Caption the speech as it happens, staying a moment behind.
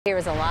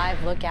Here's a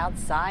live look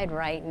outside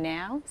right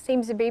now.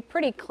 Seems to be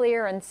pretty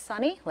clear and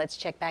sunny. Let's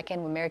check back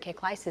in with Mary Kay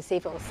Kleist to see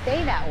if it will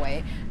stay that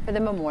way for the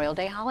Memorial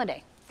Day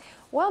holiday.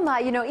 Well, Ma,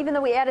 even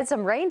though we added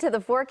some rain to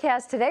the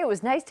forecast today, it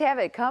was nice to have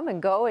it come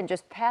and go and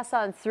just pass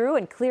on through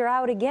and clear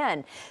out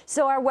again.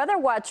 So our weather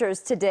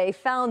watchers today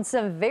found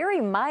some very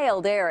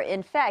mild air.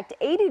 In fact,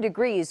 80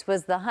 degrees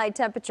was the high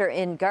temperature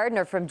in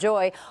Gardner from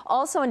Joy,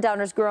 also in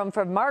Downers Grove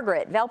from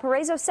Margaret,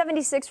 Valparaiso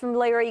 76 from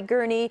Larry,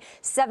 Gurney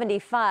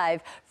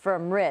 75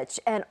 from Rich,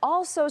 and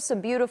also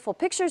some beautiful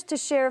pictures to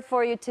share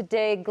for you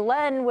today.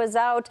 Glenn was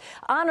out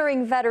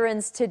honoring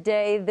veterans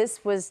today.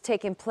 This was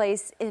taking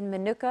place in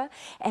Minooka,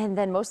 and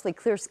then mostly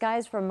clear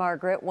skies for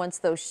Margaret once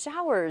those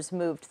showers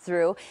moved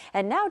through.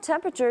 And now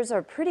temperatures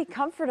are pretty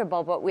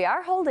comfortable, but we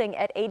are holding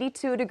at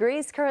 82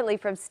 degrees currently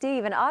from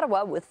Steve in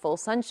Ottawa with full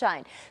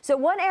sunshine. So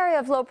one area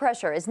of low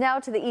pressure is now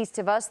to the east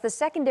of us. The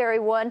secondary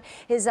one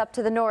is up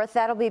to the north.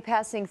 That'll be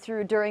passing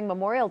through during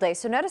Memorial Day.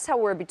 So notice how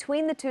we're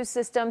between the two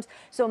systems.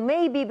 So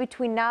maybe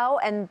between now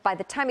and by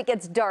the time it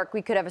gets dark,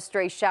 we could have a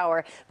stray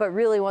shower. But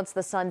really, once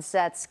the sun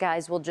sets,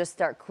 skies will just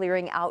start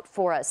clearing out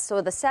for us.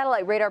 So the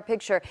satellite radar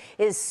picture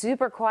is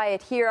super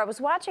quiet here. I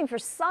was watching for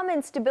some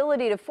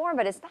instability to form,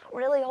 but it's not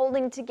really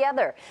holding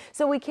together.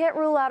 So we can't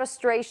rule out a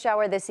stray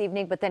shower this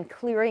evening, but then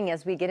clearing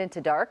as we get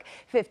into dark.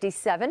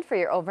 57 for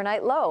your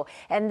overnight low.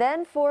 And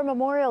then for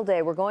Memorial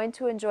Day, we're going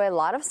to enjoy a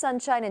lot of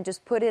sunshine and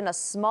just put in a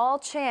small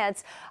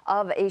chance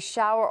of a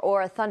shower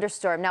or a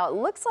thunderstorm. Now, it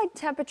looks like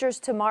temperatures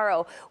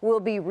tomorrow will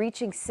be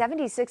reaching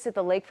 76 at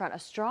the lakefront. A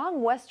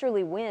strong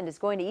westerly wind is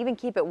going to even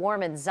keep it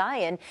warm in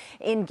Zion.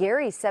 In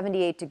Gary,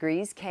 78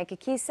 degrees,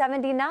 Kankakee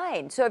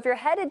 79. So if you're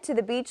headed to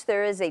the beach,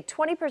 there is a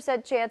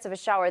 20% chance of a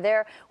shower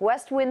there.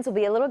 West winds will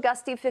be a little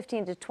gusty,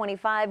 15 to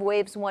 25,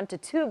 waves 1 to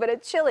 2, but a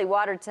chilly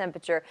water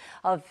temperature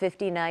of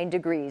 59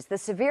 degrees. The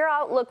severe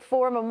outlook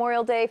for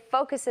Memorial Day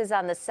focuses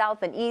on the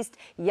south and east.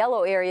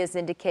 Yellow areas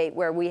indicate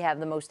where we have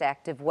the most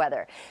active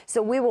weather.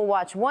 So we will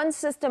watch one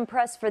system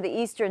press for the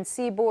eastern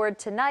seaboard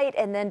tonight,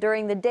 and then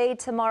during the day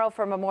tomorrow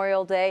for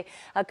Memorial Day,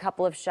 a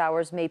couple of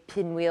showers may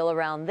pinwheel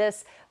around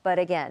this. But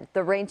again,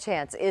 the rain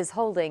chance is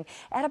holding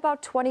at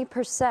about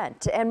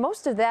 20%. And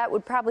most of that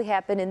would probably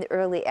happen in the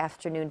early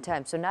afternoon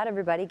time. So not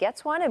everybody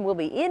gets one, and we'll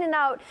be in and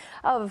out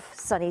of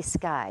sunny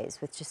skies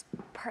with just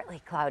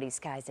partly cloudy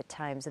skies at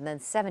times, and then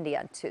 70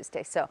 on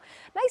Tuesday. So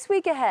nice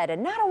week ahead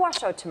and not a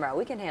washout tomorrow.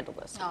 We can handle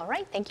this. All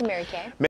right. Thank you, Mary Kay.